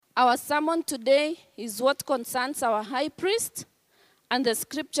Our sermon today is what concerns our high priest, and the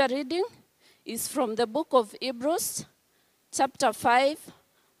scripture reading is from the book of Hebrews, chapter 5,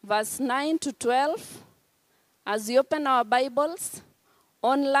 verse 9 to 12. As we open our Bibles,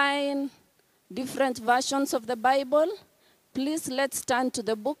 online, different versions of the Bible, please let's turn to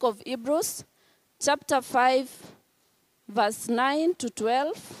the book of Hebrews, chapter 5, verse 9 to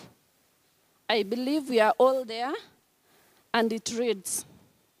 12. I believe we are all there, and it reads,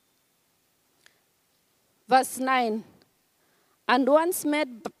 verse 9, and once made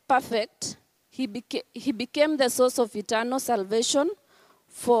perfect, he became the source of eternal salvation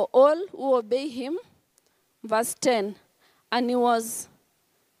for all who obey him. Verse 10, and he was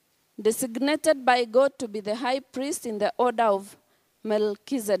designated by God to be the high priest in the order of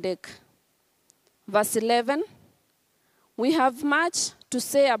Melchizedek. Verse 11, we have much to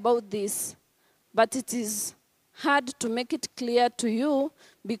say about this, but it is hard to make it clear to you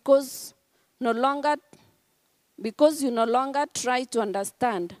because you no longer try to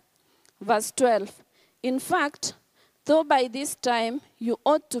understand. Verse 12, in fact, though by this time you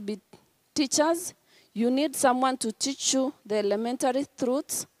ought to be teachers, you need someone to teach you the elementary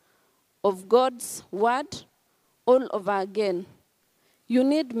truths of God's word all over again. You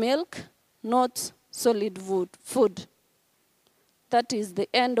need milk, not solid food. That is the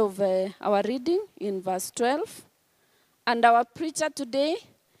end of our reading in verse 12. And our preacher today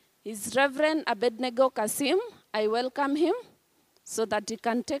is Reverend Abednego Kasim. I welcome him so that he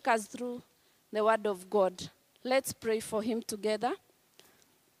can take us through the word of God. Let's pray for him together.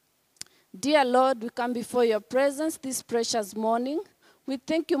 Dear Lord, we come before your presence this precious morning. We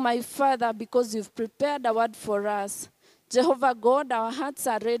thank you, my Father, because you've prepared a word for us. Jehovah God, our hearts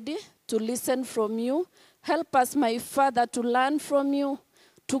are ready to listen from you. Help us, my Father, to learn from you,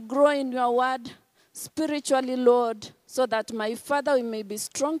 to grow in your word spiritually, Lord, so that, my Father, we may be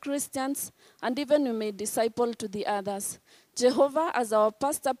strong Christians and even we may disciple to the others. Jehovah, as our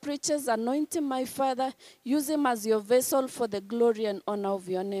pastor preaches, anoint him, my Father, use him as your vessel for the glory and honor of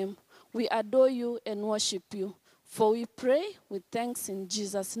your name. We adore you and worship you. For we pray with thanks in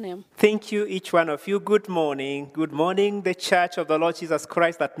Jesus' name. Thank you, each one of you. Good morning. Good morning, the Church of the Lord Jesus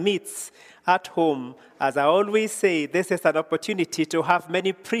Christ that meets at home. As I always say, this is an opportunity to have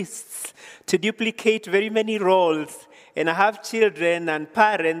many priests, to duplicate very many roles, and have children and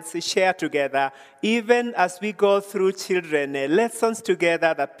parents share together. Even as we go through children lessons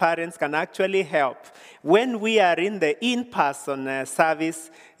together that parents can actually help. When we are in the in-person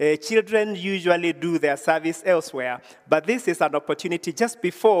service, children usually do their service elsewhere. But this is an opportunity just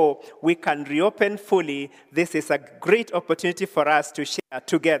before we can reopen fully. This is a great opportunity for us to share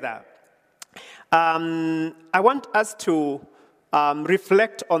together. I want us to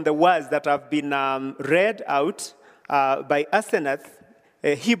reflect on the words that have been read out by Asenath,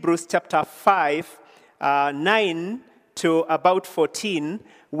 Hebrews chapter 5, 9 to about 14.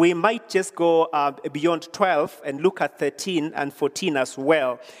 We might just go beyond 12 and look at 13 and 14 as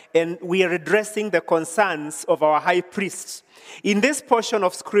well. And we are addressing the concerns of our high priest. In this portion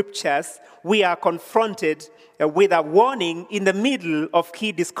of scriptures, we are confronted with a warning in the middle of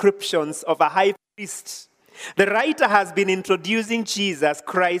key descriptions of a high priest. The writer has been introducing Jesus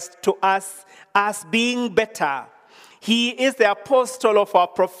Christ to us as being better. He is the apostle of our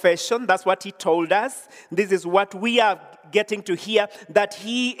profession. That's what he told us. This is what we are getting to hear, that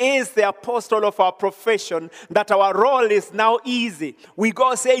he is the apostle of our profession, that our role is now easy. We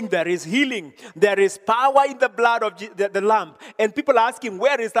go saying there is healing, there is power in the blood of the Lamb. And people are asking,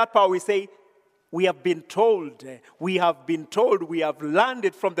 where is that power? We say, we have been told, we have learned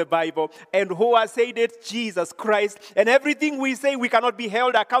it from the Bible. And who has said it? Jesus Christ. And everything we say, we cannot be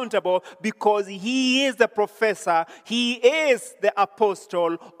held accountable because he is the professor. He is the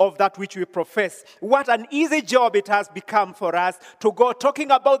apostle of that which we profess. What an easy job it has become for us to go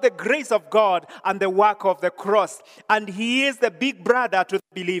talking about the grace of God and the work of the cross. And he is the big brother to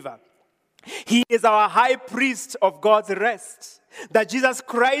the believer. He is our high priest of God's rest. That Jesus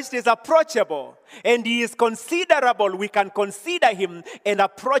Christ is approachable and he is considerable. We can consider him and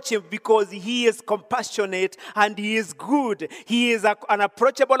approach him because he is compassionate and he is good. He is an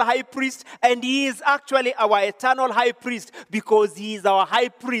approachable high priest, and he is actually our eternal high priest because he is our high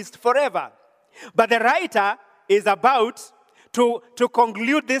priest forever. But the writer is about to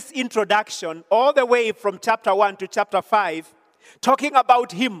conclude this introduction all the way from chapter 1 to chapter 5, talking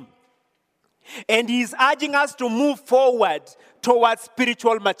about him. And he's urging us to move forward towards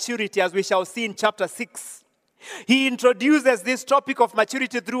spiritual maturity, as we shall see in chapter 6. He introduces this topic of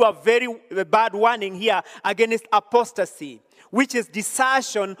maturity through a very bad warning here against apostasy, which is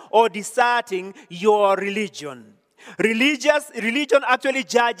desertion or deserting your religion. Religion actually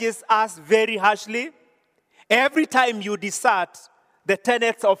judges us very harshly every time you desert the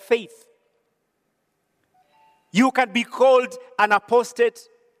tenets of faith. You can be called an apostate.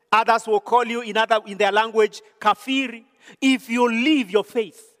 Others will call you in their language, kafiri. If you leave your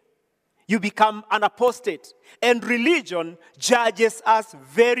faith, you become an apostate. And religion judges us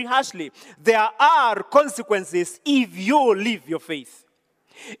very harshly. There are consequences if you leave your faith.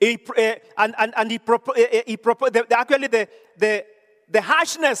 The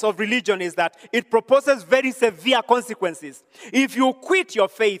harshness of religion is that it proposes very severe consequences. If you quit your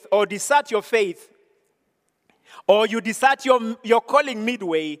faith or desert your faith, or you desert your calling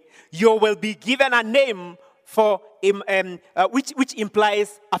midway, you will be given a name which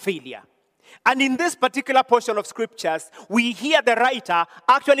implies a failure. And in this particular portion of scriptures, we hear the writer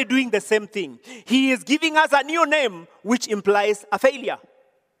actually doing the same thing. He is giving us a new name which implies a failure.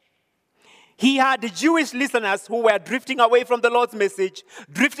 He had Jewish listeners who were drifting away from the Lord's message,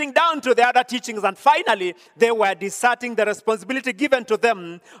 drifting down to the other teachings, and finally, they were deserting the responsibility given to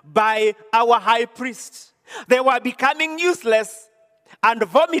them by our high priest. They were becoming useless and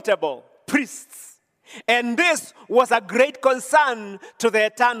vomitable priests. And this was a great concern to the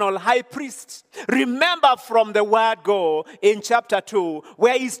eternal high priest. Remember from the word go in chapter 2,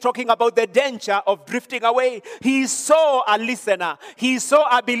 where he's talking about the danger of drifting away. He saw a listener. He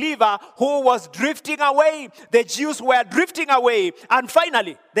saw a believer who was drifting away. The Jews were drifting away. And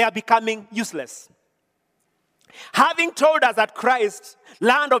finally, they are becoming useless. Having told us that Christ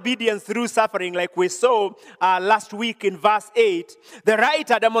learned obedience through suffering, like we saw last week in verse 8, the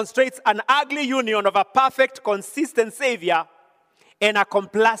writer demonstrates an ugly union of a perfect, consistent Savior and a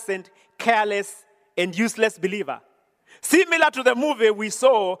complacent, careless, and useless believer. Similar to the movie we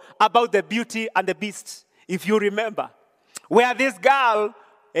saw about the Beauty and the Beast, if you remember, where this girl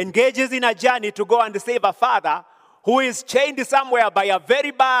engages in a journey to go and save her father, who is chained somewhere by a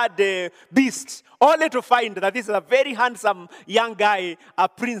very bad beast, only to find that this is a very handsome young guy, a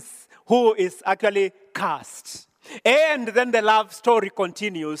prince, who is actually cursed. And then the love story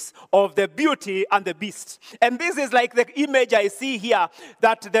continues of the Beauty and the Beast. And this is like the image I see here,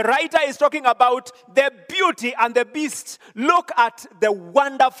 that the writer is talking about the Beauty and the Beast. Look at the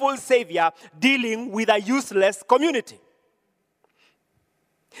wonderful Savior dealing with a useless community.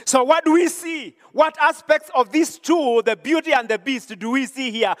 So what do we see? What aspects of these two, the Beauty and the Beast, do we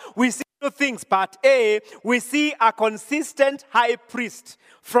see here? We see two things. Part A, we see a consistent high priest.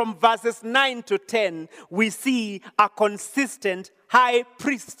 From verses 9 to 10, we see a consistent high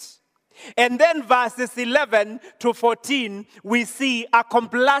priest. And then verses 11 to 14, we see a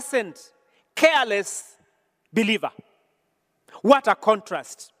complacent, careless believer. What a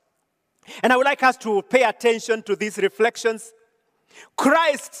contrast. And I would like us to pay attention to these reflections.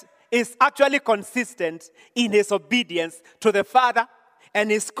 Christ is actually consistent in his obedience to the Father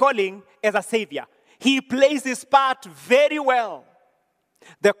and his calling as a Savior. He plays his part very well.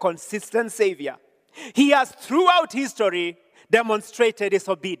 The consistent Savior. He has throughout history demonstrated his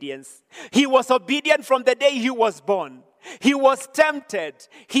obedience. He was obedient from the day he was born. He was tempted.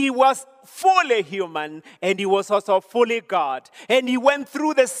 He was fully human, and he was also fully God. And he went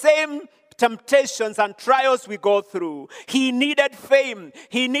through the same temptations and trials we go through. He needed fame.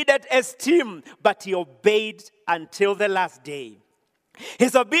 He needed esteem, but he obeyed until the last day.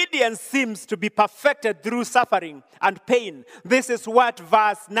 His obedience seems to be perfected through suffering and pain. This is what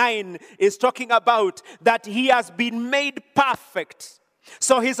verse 9 is talking about, that he has been made perfect.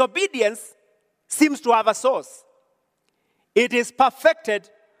 So his obedience seems to have a source. It is perfected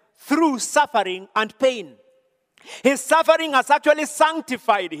through suffering and pain. His suffering has actually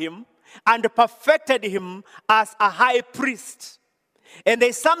sanctified him and perfected him as a high priest. And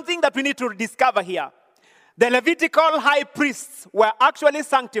there's something that we need to discover here. The Levitical high priests were actually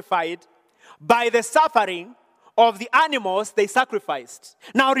sanctified by the suffering of the animals they sacrificed.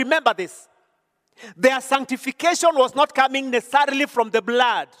 Now remember this. Their sanctification was not coming necessarily from the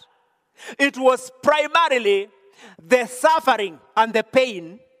blood. It was primarily the suffering and the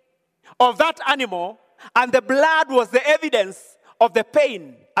pain of that animal, and the blood was the evidence of the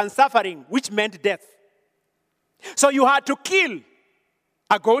pain and suffering, which meant death. So you had to kill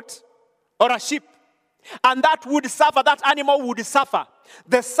a goat or a sheep, and that would suffer, that animal would suffer.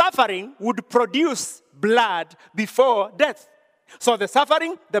 The suffering would produce blood before death. So the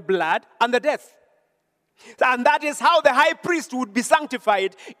suffering, the blood, and the death. And that is how the high priest would be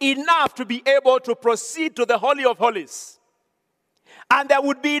sanctified enough to be able to proceed to the Holy of Holies. And there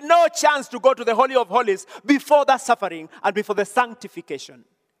would be no chance to go to the Holy of Holies before that suffering and before the sanctification.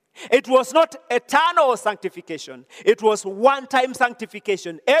 It was not eternal sanctification. It was one-time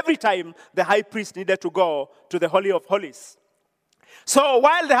sanctification. Every time the high priest needed to go to the Holy of Holies. So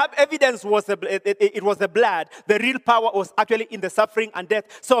while the evidence was it was the blood, the real power was actually in the suffering and death.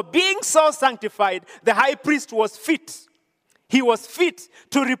 So being so sanctified, the high priest was fit. He was fit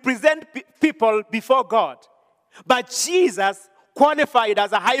to represent people before God. But Jesus qualified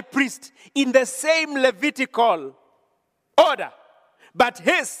as a high priest in the same Levitical order. But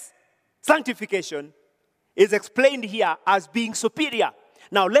his sanctification is explained here as being superior.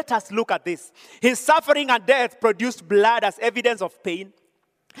 Now let us look at this. His suffering and death produced blood as evidence of pain.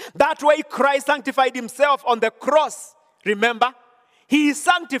 That way Christ sanctified himself on the cross. Remember? He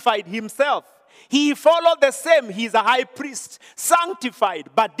sanctified himself. He followed the same. He's a high priest, sanctified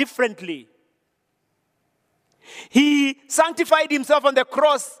but differently. He sanctified himself on the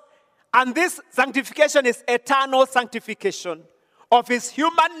cross, and this sanctification is eternal sanctification of his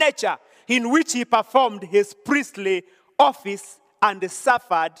human nature, in which he performed his priestly office and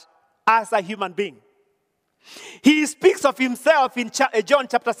suffered as a human being. He speaks of himself in John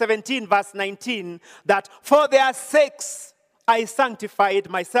chapter 17, verse 19, that for their sakes I sanctified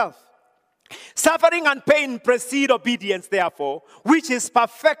myself. Suffering and pain precede obedience, therefore, which is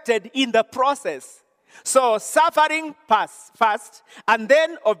perfected in the process. So suffering first, and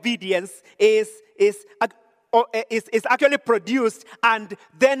then obedience is actually produced and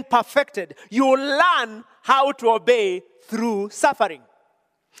then perfected. You learn how to obey through suffering.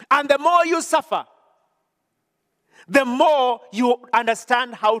 And the more you suffer, the more you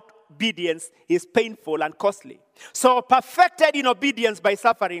understand how obedience is painful and costly. So perfected in obedience by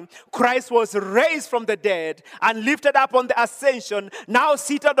suffering, Christ was raised from the dead and lifted up on the ascension, now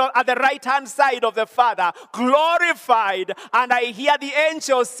seated at the right-hand side of the Father, glorified. And I hear the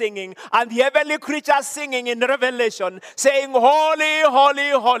angels singing and the heavenly creatures singing in Revelation, saying, holy,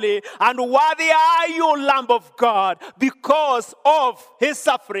 holy, holy, and worthy are you, Lamb of God, because of his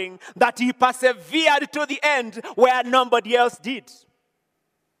suffering, that he persevered to the end where nobody else did.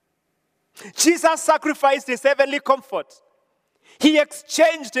 Jesus sacrificed his heavenly comfort. He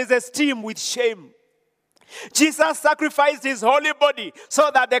exchanged his esteem with shame. Jesus sacrificed his holy body so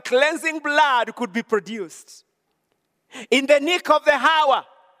that the cleansing blood could be produced. In the nick of the hour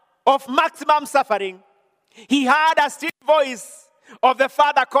of maximum suffering, he heard a still voice of the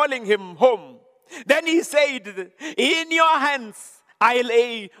Father calling him home. Then he said, in your hands I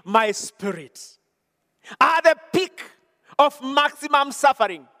lay my spirit. At the peak of maximum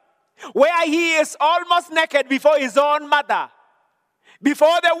suffering, where he is almost naked before his own mother,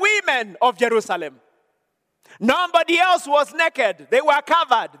 before the women of Jerusalem. Nobody else was naked. They were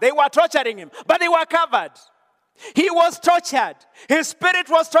covered. They were torturing him, but they were covered. He was tortured. His spirit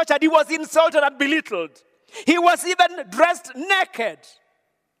was tortured. He was insulted and belittled. He was even dressed naked.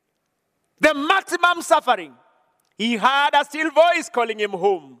 The maximum suffering. He heard a still voice calling him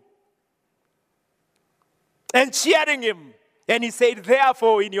home and cheering him. And he said,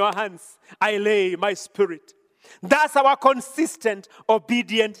 therefore, in your hands I lay my spirit. That's our consistent,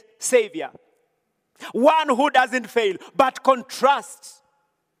 obedient Savior. One who doesn't fail, but contrasts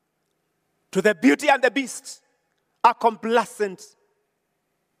to the Beauty and the Beast, a complacent,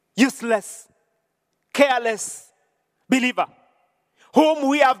 useless, careless believer, whom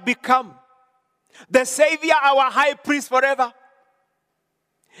we have become. The Savior, our high priest forever,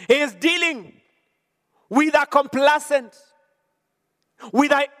 is dealing with a complacent,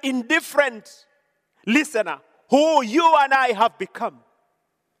 with an indifferent listener who you and I have become.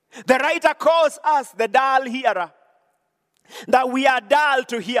 The writer calls us the dull hearer, that we are dull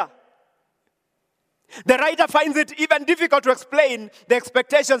to hear. The writer finds it even difficult to explain the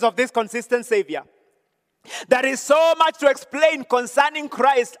expectations of this consistent Savior. There is so much to explain concerning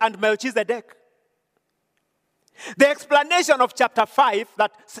Christ and Melchizedek. The explanation of chapter 6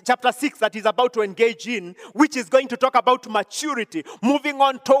 that is about to engage in, which is going to talk about maturity, moving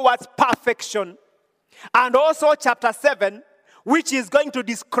on towards perfection. And also chapter 7, which is going to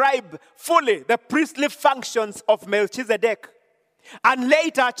describe fully the priestly functions of Melchizedek. And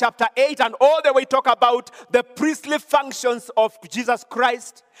later, chapter 8, and all the way talk about the priestly functions of Jesus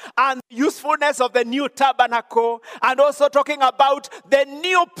Christ and usefulness of the new tabernacle, and also talking about the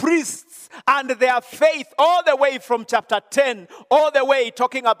new priests and their faith, all the way from chapter 10, all the way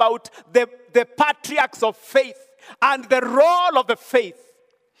talking about the patriarchs of faith and the role of the faith.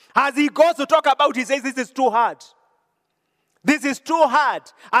 As he goes to talk about, he says, this is too hard. This is too hard.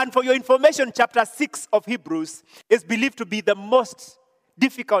 And for your information, chapter 6 of Hebrews is believed to be the most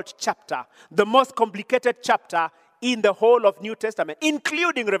difficult chapter, the most complicated chapter in the whole of New Testament,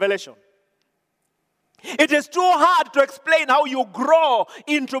 including Revelation. It is too hard to explain how you grow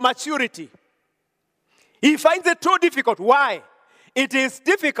into maturity. He finds it too difficult. Why? It is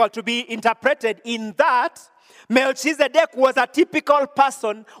difficult to be interpreted in that Melchizedek was a typical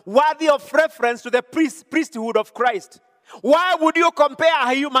person worthy of reference to the priesthood of Christ. Why would you compare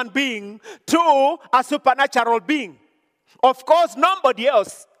a human being to a supernatural being? Of course, nobody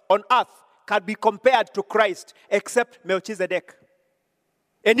else on earth can be compared to Christ except Melchizedek.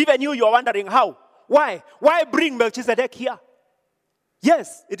 And even you are wondering how. Why? Why bring Melchizedek here?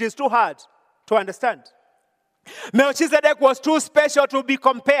 Yes, it is too hard to understand. Melchizedek was too special to be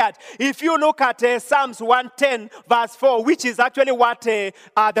compared. If you look at Psalms 110 verse 4, which is actually what the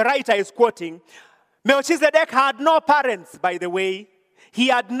writer is quoting, Melchizedek had no parents, by the way. He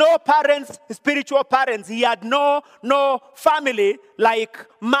had no parents, spiritual parents. He had no family like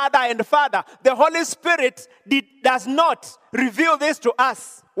mother and father. The Holy Spirit does not reveal this to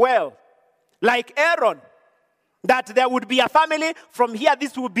us well. Like Aaron, that there would be a family, from here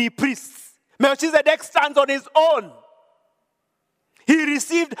this would be priests. Melchizedek stands on his own. He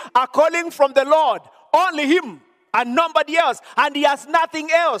received a calling from the Lord, only him and nobody else, and he has nothing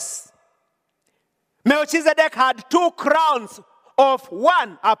else. Melchizedek had two crowns of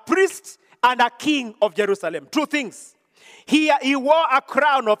one, a priest and a king of Jerusalem. Two things. He wore a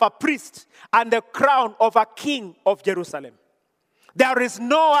crown of a priest and the crown of a king of Jerusalem. There is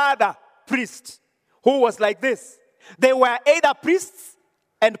no other priest who was like this. They were either priests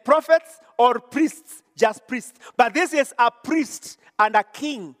and prophets or priests, just priests. But this is a priest and a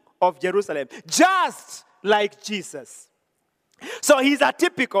king of Jerusalem, just like Jesus. So he's a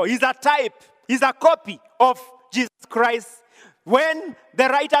typical, he's a type, he's a copy of Jesus Christ. When the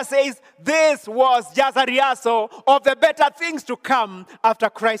writer says this was just a rehearsal of the better things to come after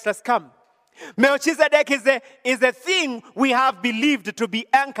Christ has come. Melchizedek is a thing we have believed to be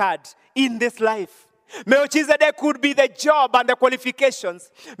anchored in this life. Melchizedek could be the job and the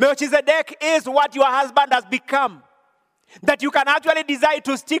qualifications. Melchizedek is what your husband has become. That you can actually decide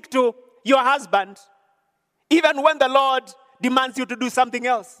to stick to your husband even when the Lord demands you to do something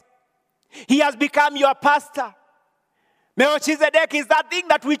else. He has become your pastor. Melchizedek is that thing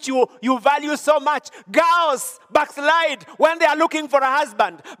that which you value so much. Girls backslide when they are looking for a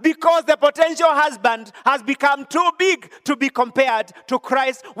husband because the potential husband has become too big to be compared to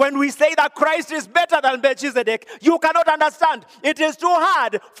Christ. When we say that Christ is better than Melchizedek, you cannot understand. It is too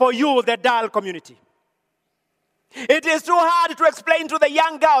hard for you, the dull community. It is too hard to explain to the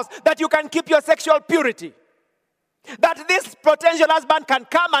young girls that you can keep your sexual purity. That this potential husband can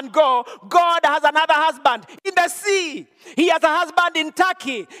come and go. God has another husband in the sea. He has a husband in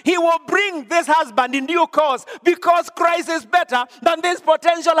Turkey. He will bring this husband in due course because Christ is better than this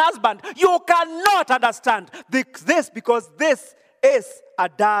potential husband. You cannot understand this because this is a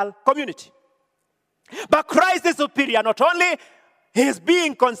dull community. But Christ is superior. Not only he's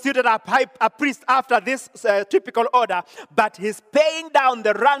being considered a priest after this typical order, but he's paying down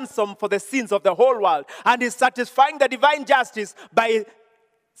the ransom for the sins of the whole world. And he's satisfying the divine justice by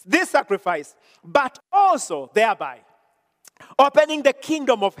this sacrifice, but also thereby opening the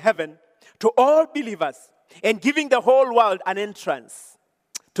kingdom of heaven to all believers and giving the whole world an entrance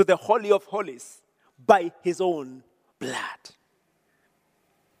to the Holy of Holies by his own blood.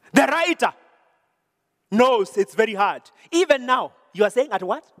 The writer knows it's very hard. Even now, you are saying at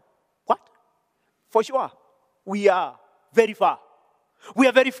what? What? For sure. We are very far. We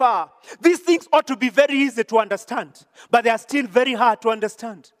are very far. These things ought to be very easy to understand, but they are still very hard to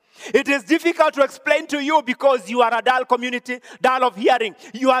understand. It is difficult to explain to you because you are a dull community, dull of hearing.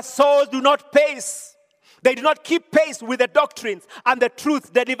 Your souls do not pace. They do not keep pace with the doctrines and the truths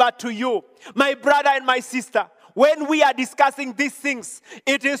delivered to you. My brother and my sister, when we are discussing these things,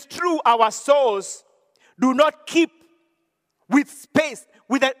 it is true our souls do not keep with space,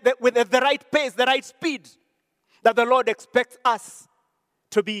 with the right pace, the right speed that the Lord expects us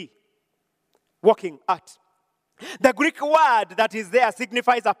to be walking at. The Greek word that is there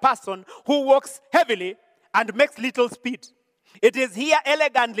signifies a person who walks heavily and makes little speed. It is here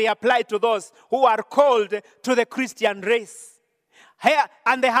elegantly applied to those who are called to the Christian race. Here,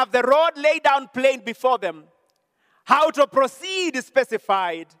 and they have the road laid down plain before them. How to proceed is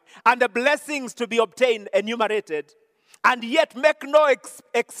specified, and the blessings to be obtained enumerated, and yet make no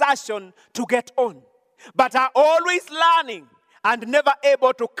exertion to get on, but are always learning and never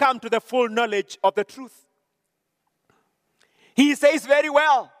able to come to the full knowledge of the truth. He says very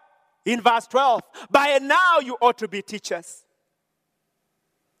well in verse 12, by now you ought to be teachers.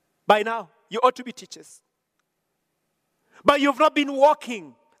 By now you ought to be teachers. But you've not been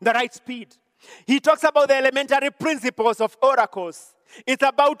walking the right speed. He talks about the elementary principles of oracles. It's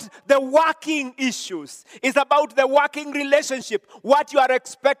about the working issues. It's about the working relationship, what you are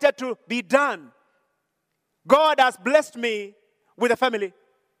expected to be done. God has blessed me with a family.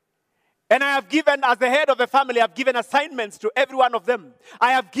 And I have given, as the head of the family, I have given assignments to every one of them.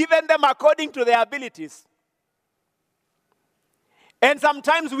 I have given them according to their abilities. And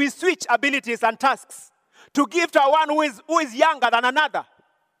sometimes we switch abilities and tasks to give to one who is younger than another.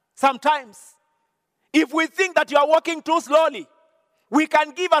 Sometimes, if we think that you are working too slowly, we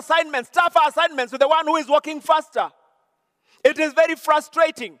can give assignments, tougher assignments to the one who is working faster. It is very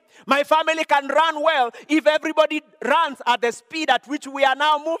frustrating. My family can run well if everybody runs at the speed at which we are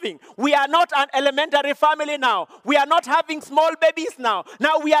now moving. We are not an elementary family now. We are not having small babies now.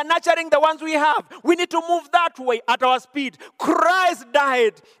 Now we are nurturing the ones we have. We need to move that way at our speed. Christ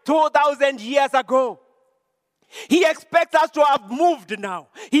died 2,000 years ago. He expects us to have moved now.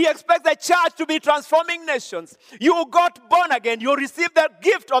 He expects the church to be transforming nations. You got born again. You received the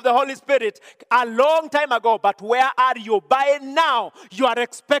gift of the Holy Spirit a long time ago. But where are you? By now, you are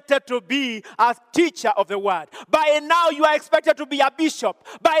expected to be a teacher of the word. By now, you are expected to be a bishop.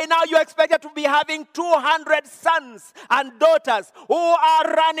 By now, you are expected to be having 200 sons and daughters who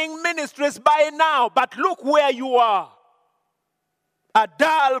are running ministries by now. But look where you are. A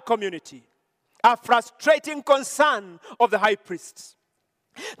dull community. A frustrating concern of the high priests.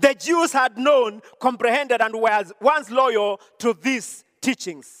 The Jews had known, comprehended, and were once loyal to these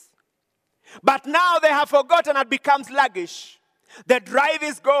teachings. But now they have forgotten and become sluggish. The drive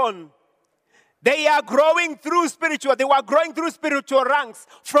is gone. They were growing through spiritual ranks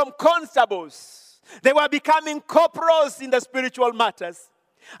from constables. They were becoming corporals in the spiritual matters.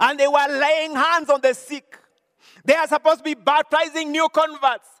 And they were laying hands on the sick. They are supposed to be baptizing new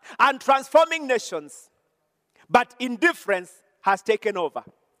converts and transforming nations. But indifference has taken over.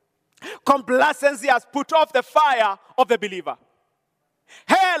 Complacency has put off the fire of the believer.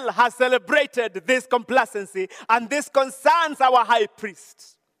 Hell has celebrated this complacency, and this concerns our high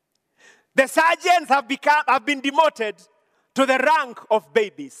priests. The sergeants have been demoted to the rank of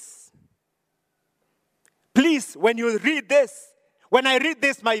babies. Please, when you read this, when I read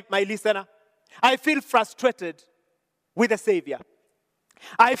this, my listener, I feel frustrated with the Savior.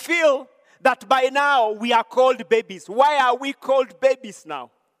 I feel that by now we are called babies. Why are we called babies now?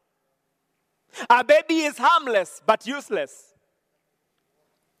 A baby is harmless but useless.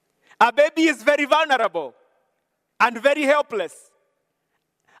 A baby is very vulnerable and very helpless.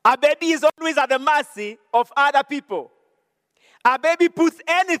 A baby is always at the mercy of other people. A baby puts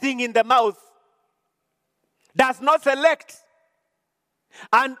anything in the mouth, does not select,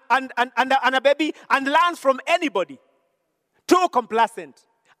 and a baby and learns from anybody. Too complacent.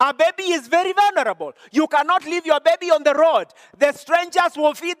 A baby is very vulnerable. You cannot leave your baby on the road. The strangers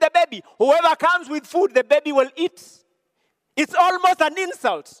will feed the baby. Whoever comes with food, the baby will eat. It's almost an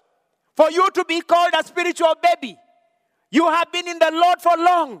insult for you to be called a spiritual baby. You have been in the Lord for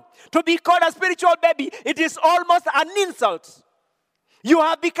long. To be called a spiritual baby, it is almost an insult. You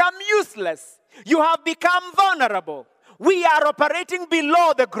have become useless. You have become vulnerable. We are operating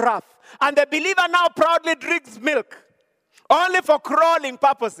below the graph. And the believer now proudly drinks milk. Only for crawling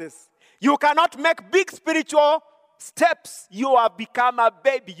purposes. You cannot make big spiritual steps. You have become a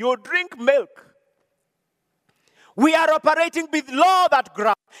baby. You drink milk. We are operating below that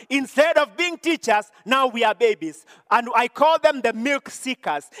graph. Instead of being teachers, now we are babies. And I call them the milk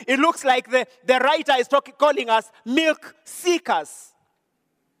seekers. It looks like the writer is calling us milk seekers.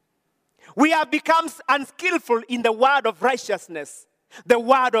 We have become unskillful in the word of righteousness, the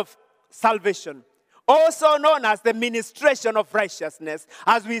word of salvation, also known as the ministration of righteousness,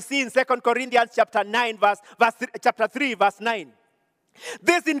 as we see in 2 Corinthians chapter 3, verse 9.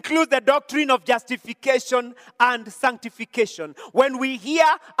 This includes the doctrine of justification and sanctification. When we hear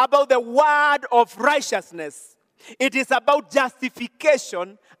about the word of righteousness, it is about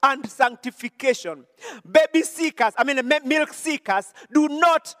justification and sanctification. Milk seekers do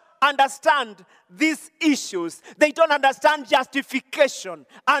not understand these issues. They don't understand justification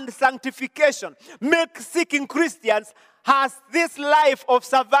and sanctification. Milk-seeking Christians has this life of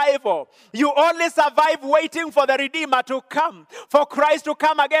survival. You only survive waiting for the Redeemer to come, for Christ to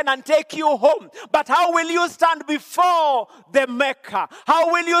come again and take you home. But how will you stand before the Maker?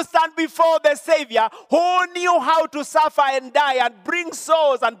 How will you stand before the Savior who knew how to suffer and die and bring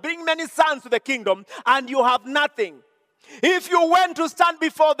souls and bring many sons to the kingdom, and you have nothing? If you went to stand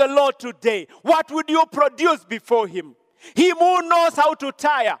before the Lord today, what would you produce before Him? Him who knows how to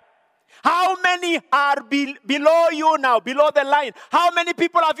tire. How many are below you now, below the line? How many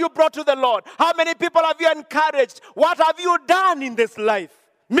people have you brought to the Lord? How many people have you encouraged? What have you done in this life?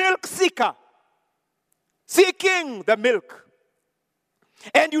 Milk seeker. Seeking the milk.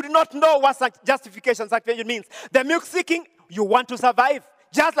 And you do not know what justification, sanctification means. The milk seeking, you want to survive,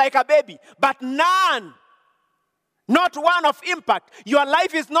 just like a baby. But none, not one of impact. Your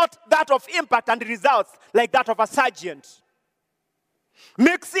life is not that of impact and results like that of a sergeant.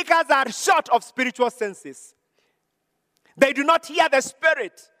 Milk seekers are short of spiritual senses. They do not hear the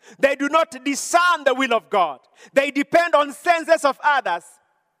Spirit. They do not discern the will of God. They depend on senses of others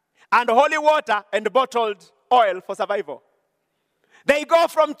and holy water and bottled oil for survival. They go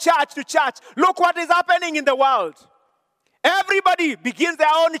from church to church. Look what is happening in the world. Everybody begins their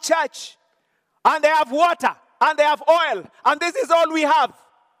own church. And they have water. And they have oil. And this is all we have.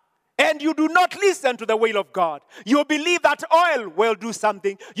 And you do not listen to the will of God. You believe that oil will do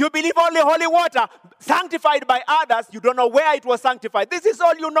something. You believe only holy water, sanctified by others. You don't know where it was sanctified. This is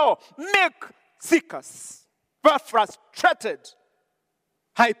all you know. Milk seekers. But frustrated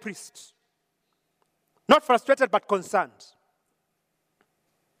high priest. Not frustrated, but concerned.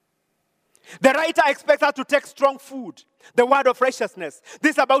 The writer expects us to take strong food, the word of righteousness.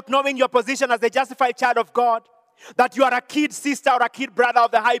 This is about knowing your position as a justified child of God, that you are a kid sister or a kid brother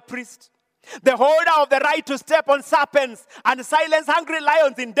of the high priest, the holder of the right to step on serpents and silence hungry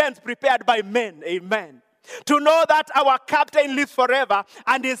lions in dens prepared by men. Amen. To know that our captain lives forever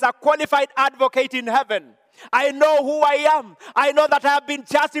and is a qualified advocate in heaven. I know who I am. I know that I have been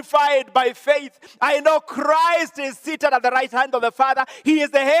justified by faith. I know Christ is seated at the right hand of the Father. He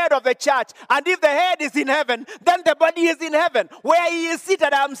is the head of the church. And if the head is in heaven, then the body is in heaven. Where he is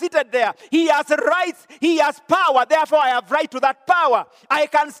seated, I am seated there. He has rights. He has power. Therefore, I have right to that power. I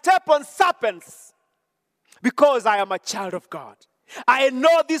can step on serpents because I am a child of God. I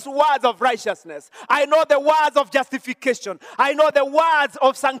know these words of righteousness. I know the words of justification. I know the words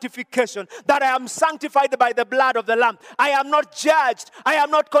of sanctification, that I am sanctified by the blood of the Lamb. I am not judged. I am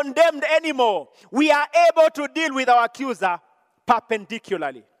not condemned anymore. We are able to deal with our accuser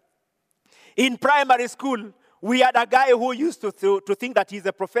perpendicularly. In primary school, we had a guy who used to think that he's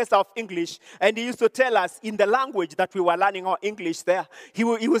a professor of English, and he used to tell us in the language that we were learning our English there, he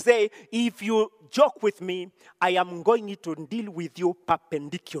would say, if you joke with me, I am going to deal with you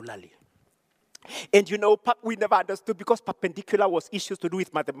perpendicularly. And you know, we never understood because perpendicular was issues to do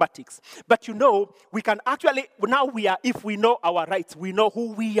with mathematics. But you know, we can actually, if we know our rights, we know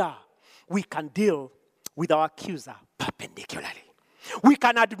who we are, we can deal with our accuser perpendicularly. We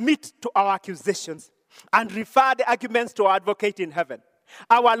can admit to our accusations and refer the arguments to our advocate in heaven.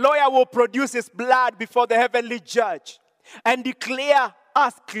 Our lawyer will produce his blood before the heavenly judge and declare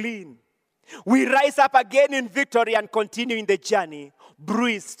us clean. We rise up again in victory and continue in the journey,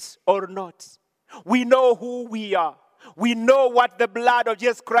 bruised or not. We know who we are. We know what the blood of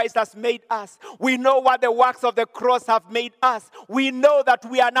Jesus Christ has made us. We know what the works of the cross have made us. We know that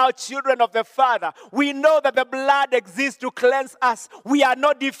we are now children of the Father. We know that the blood exists to cleanse us. We are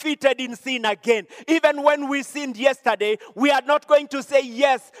not defeated in sin again. Even when we sinned yesterday, we are not going to say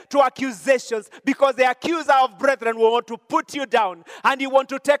yes to accusations, because the accuser of brethren will want to put you down, and he wants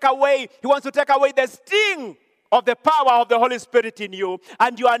to take away the sting of the power of the Holy Spirit in you,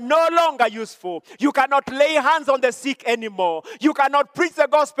 and you are no longer useful. You cannot lay hands on the sick anymore. You cannot preach the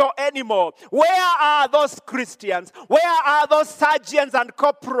gospel anymore. Where are those Christians? Where are those sergeants and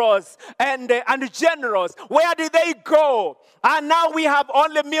corporals and generals? Where did they go? And now we have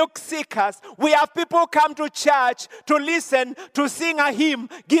only milk seekers. We have people come to church to listen, to sing a hymn,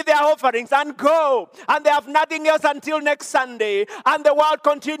 give their offerings, and go. And they have nothing else until next Sunday. And the world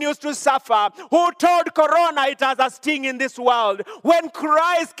continues to suffer. Who told Corona it has a sting in this world when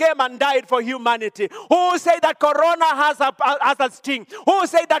Christ came and died for humanity? Who say that Corona has a sting? Who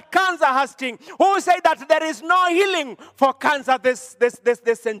say that cancer has sting? Who say that there is no healing for cancer this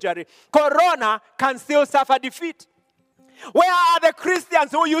century? Corona can still suffer defeat. Where are the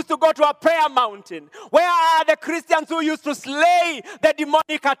Christians who used to go to a prayer mountain? Where are the Christians who used to slay the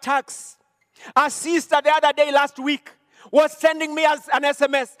demonic attacks? A sister the other day last week was sending me an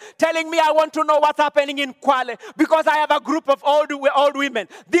SMS telling me I want to know what's happening in Kwale because I have a group of old women.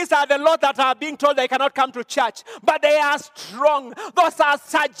 These are the lot that are being told they cannot come to church, but they are strong. Those are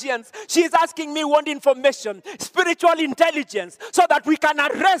sergeants. She's asking me one information, spiritual intelligence, so that we can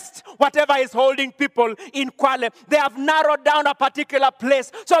arrest whatever is holding people in Kwale. They have narrowed down a particular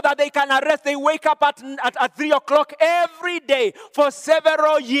place so that they can arrest. They wake up at 3 o'clock every day for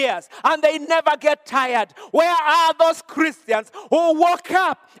several years, and they never get tired. Where are those Christians who woke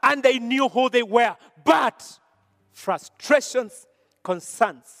up and they knew who they were, but frustrations,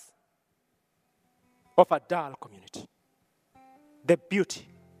 concerns of a dull community, the beauty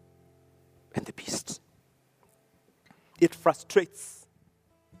and the beast? It frustrates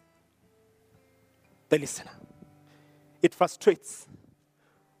the listener. It frustrates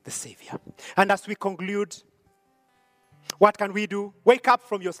the Savior. And as we conclude, what can we do? Wake up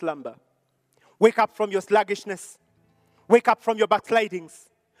from your slumber. Wake up from your sluggishness. Wake up from your backslidings.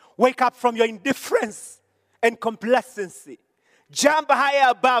 Wake up from your indifference and complacency. Jump higher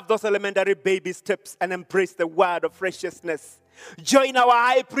above those elementary baby steps and embrace the word of righteousness. Join our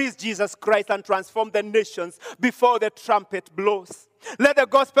high priest Jesus Christ and transform the nations before the trumpet blows. Let the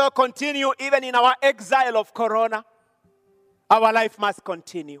gospel continue even in our exile of Corona. Our life must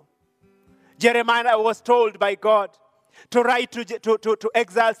continue. Jeremiah was told by God to write to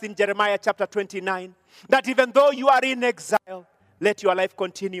exiles in Jeremiah chapter 29 that even though you are in exile, let your life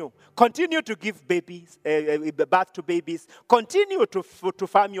continue. Continue to give babies, birth to babies. Continue to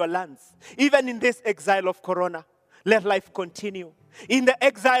farm your lands. Even in this exile of Corona, let life continue. In the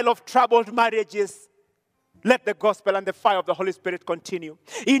exile of troubled marriages, let the gospel and the fire of the Holy Spirit continue.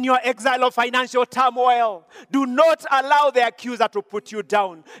 In your exile of financial turmoil, do not allow the accuser to put you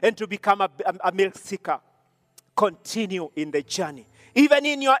down and to become a milk seeker. Continue in the journey. Even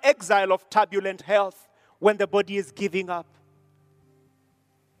in your exile of turbulent health, when the body is giving up,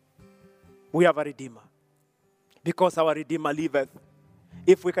 we have a Redeemer. Because our Redeemer liveth.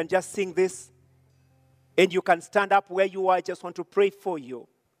 If we can just sing this, and you can stand up where you are, I just want to pray for you.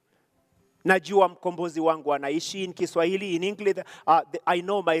 Najua mkombozi wangu anaishi. In Kiswahili, in English, I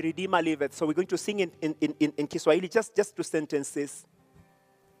know my Redeemer liveth. So we're going to sing in Kiswahili, just 2 sentences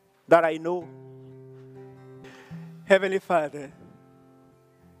that I know. Heavenly Father,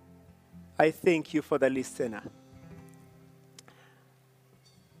 I thank you for the listener.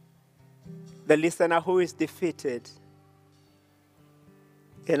 The listener who is defeated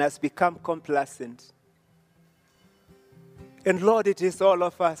and has become complacent. And Lord, it is all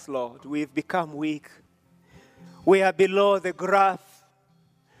of us, Lord. We've become weak. We are below the graph.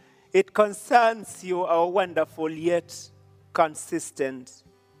 It concerns you, our wonderful yet consistent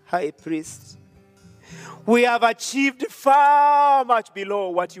high priest. We have achieved far much below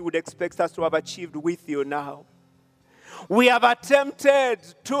what you would expect us to have achieved with you now. We have attempted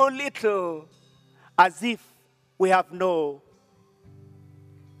too little, as if we have no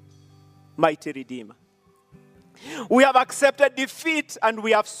mighty Redeemer. We have accepted defeat and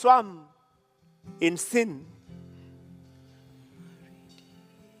we have swum in sin.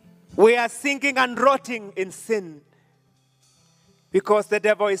 We are sinking and rotting in sin because the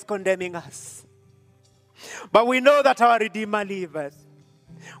devil is condemning us. But we know that our Redeemer liveth.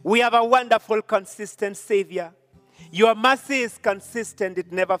 We have a wonderful, consistent Savior. Your mercy is consistent.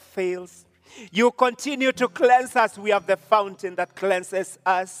 It never fails. You continue to cleanse us. We have the fountain that cleanses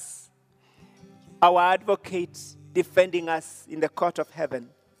us. Our advocate defending us in the court of heaven.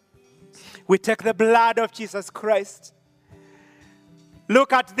 We take the blood of Jesus Christ.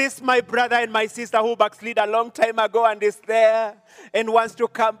 Look at this, my brother and my sister who backslid a long time ago and is there and wants to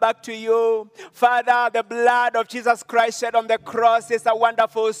come back to you. Father, the blood of Jesus Christ shed on the cross is a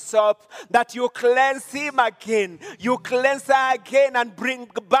wonderful soap that you cleanse him again. You cleanse her again and bring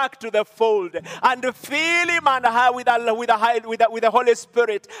back to the fold and fill him and her with the Holy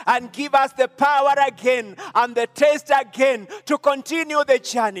Spirit and give us the power again and the taste again to continue the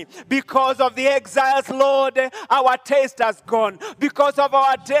journey. Because of the exiles, Lord, our taste has gone. Because of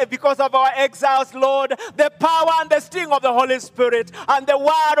our exiles, Lord, the power and the sting of the Holy Spirit and the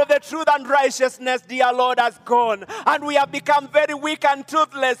word of the truth and righteousness, dear Lord, has gone. And we have become very weak and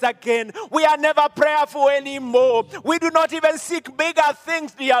toothless again. We are never prayerful anymore. We do not even seek bigger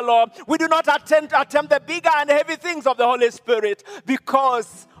things, dear Lord. We do not attempt the bigger and heavy things of the Holy Spirit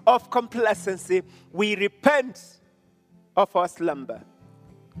because of complacency. We repent of our slumber.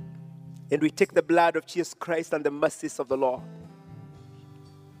 And we take the blood of Jesus Christ and the mercies of the Lord.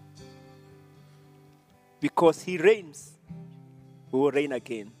 Because he reigns, we will reign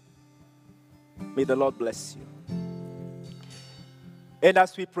again. May the Lord bless you. And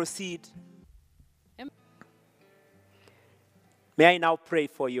as we proceed, may I now pray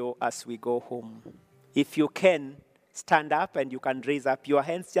for you as we go home. If you can, stand up and you can raise up your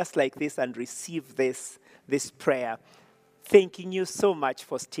hands just like this and receive this prayer. Thanking you so much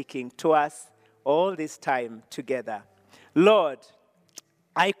for sticking to us all this time together. Lord,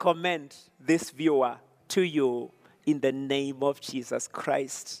 I commend this viewer to you in the name of Jesus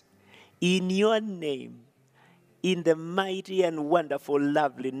Christ. In your name, in the mighty and wonderful,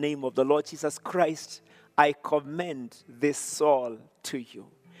 lovely name of the Lord Jesus Christ, I commend this soul to you.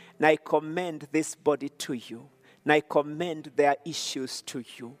 And I commend this body to you. And I commend their issues to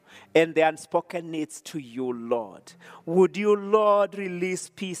you and their unspoken needs to you, Lord. Would you, Lord, release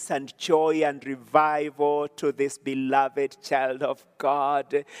peace and joy and revival to this beloved child of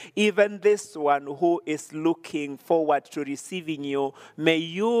God? Even this one who is looking forward to receiving you, may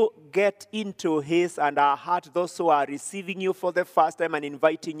you get into his and our heart, those who are receiving you for the first time and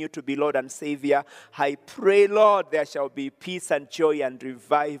inviting you to be Lord and Savior. I pray, Lord, there shall be peace and joy and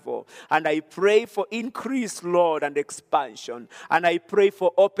revival. And I pray for increase, Lord, and expansion. And I pray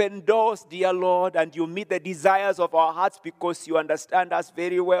for open doors, dear Lord, and you meet the desires of our hearts because you understand us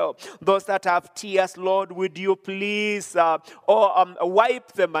very well. Those that have tears, Lord, would you please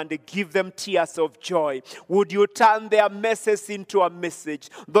wipe them and give them tears of joy? Would you turn their messes into a message?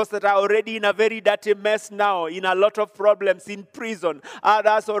 Those that are already in a very dirty mess now, in a lot of problems, in prison,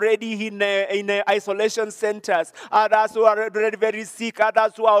 others already in isolation centers, others who are already very sick,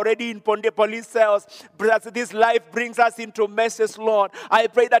 others who are already in police cells. This life brings us into messes, Lord. I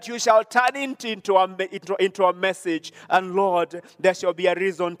pray that you shall turn it into a message. And Lord, there shall be a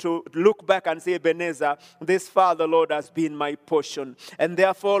reason to look back and say, Ebenezer, this Father, Lord, has been my portion. And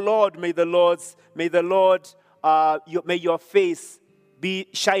therefore, Lord, may your face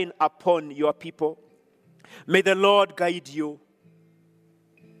shine upon your people. May the Lord guide you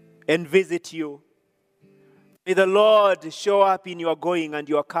and visit you. May the Lord show up in your going and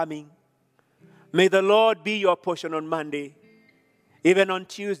your coming. May the Lord be your portion on Monday. Even on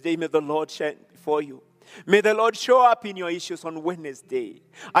Tuesday, may the Lord shine before you. May the Lord show up in your issues on Wednesday.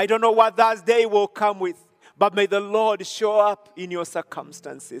 I don't know what Thursday will come with, but may the Lord show up in your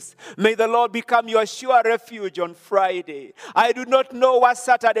circumstances. May the Lord become your sure refuge on Friday. I do not know what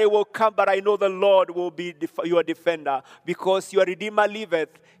Saturday will come, but I know the Lord will be your defender. Because your Redeemer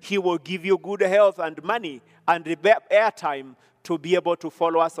liveth, he will give you good health and money and airtime to be able to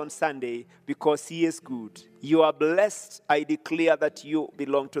follow us on Sunday, because he is good. You are blessed. I declare that you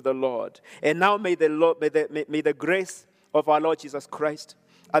belong to the Lord. And now may the grace of our Lord Jesus Christ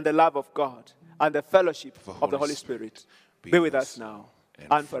and the love of God and the fellowship of the Holy Spirit be with us now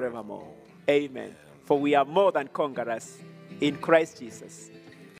and forevermore. Amen. For we are more than conquerors in Christ Jesus.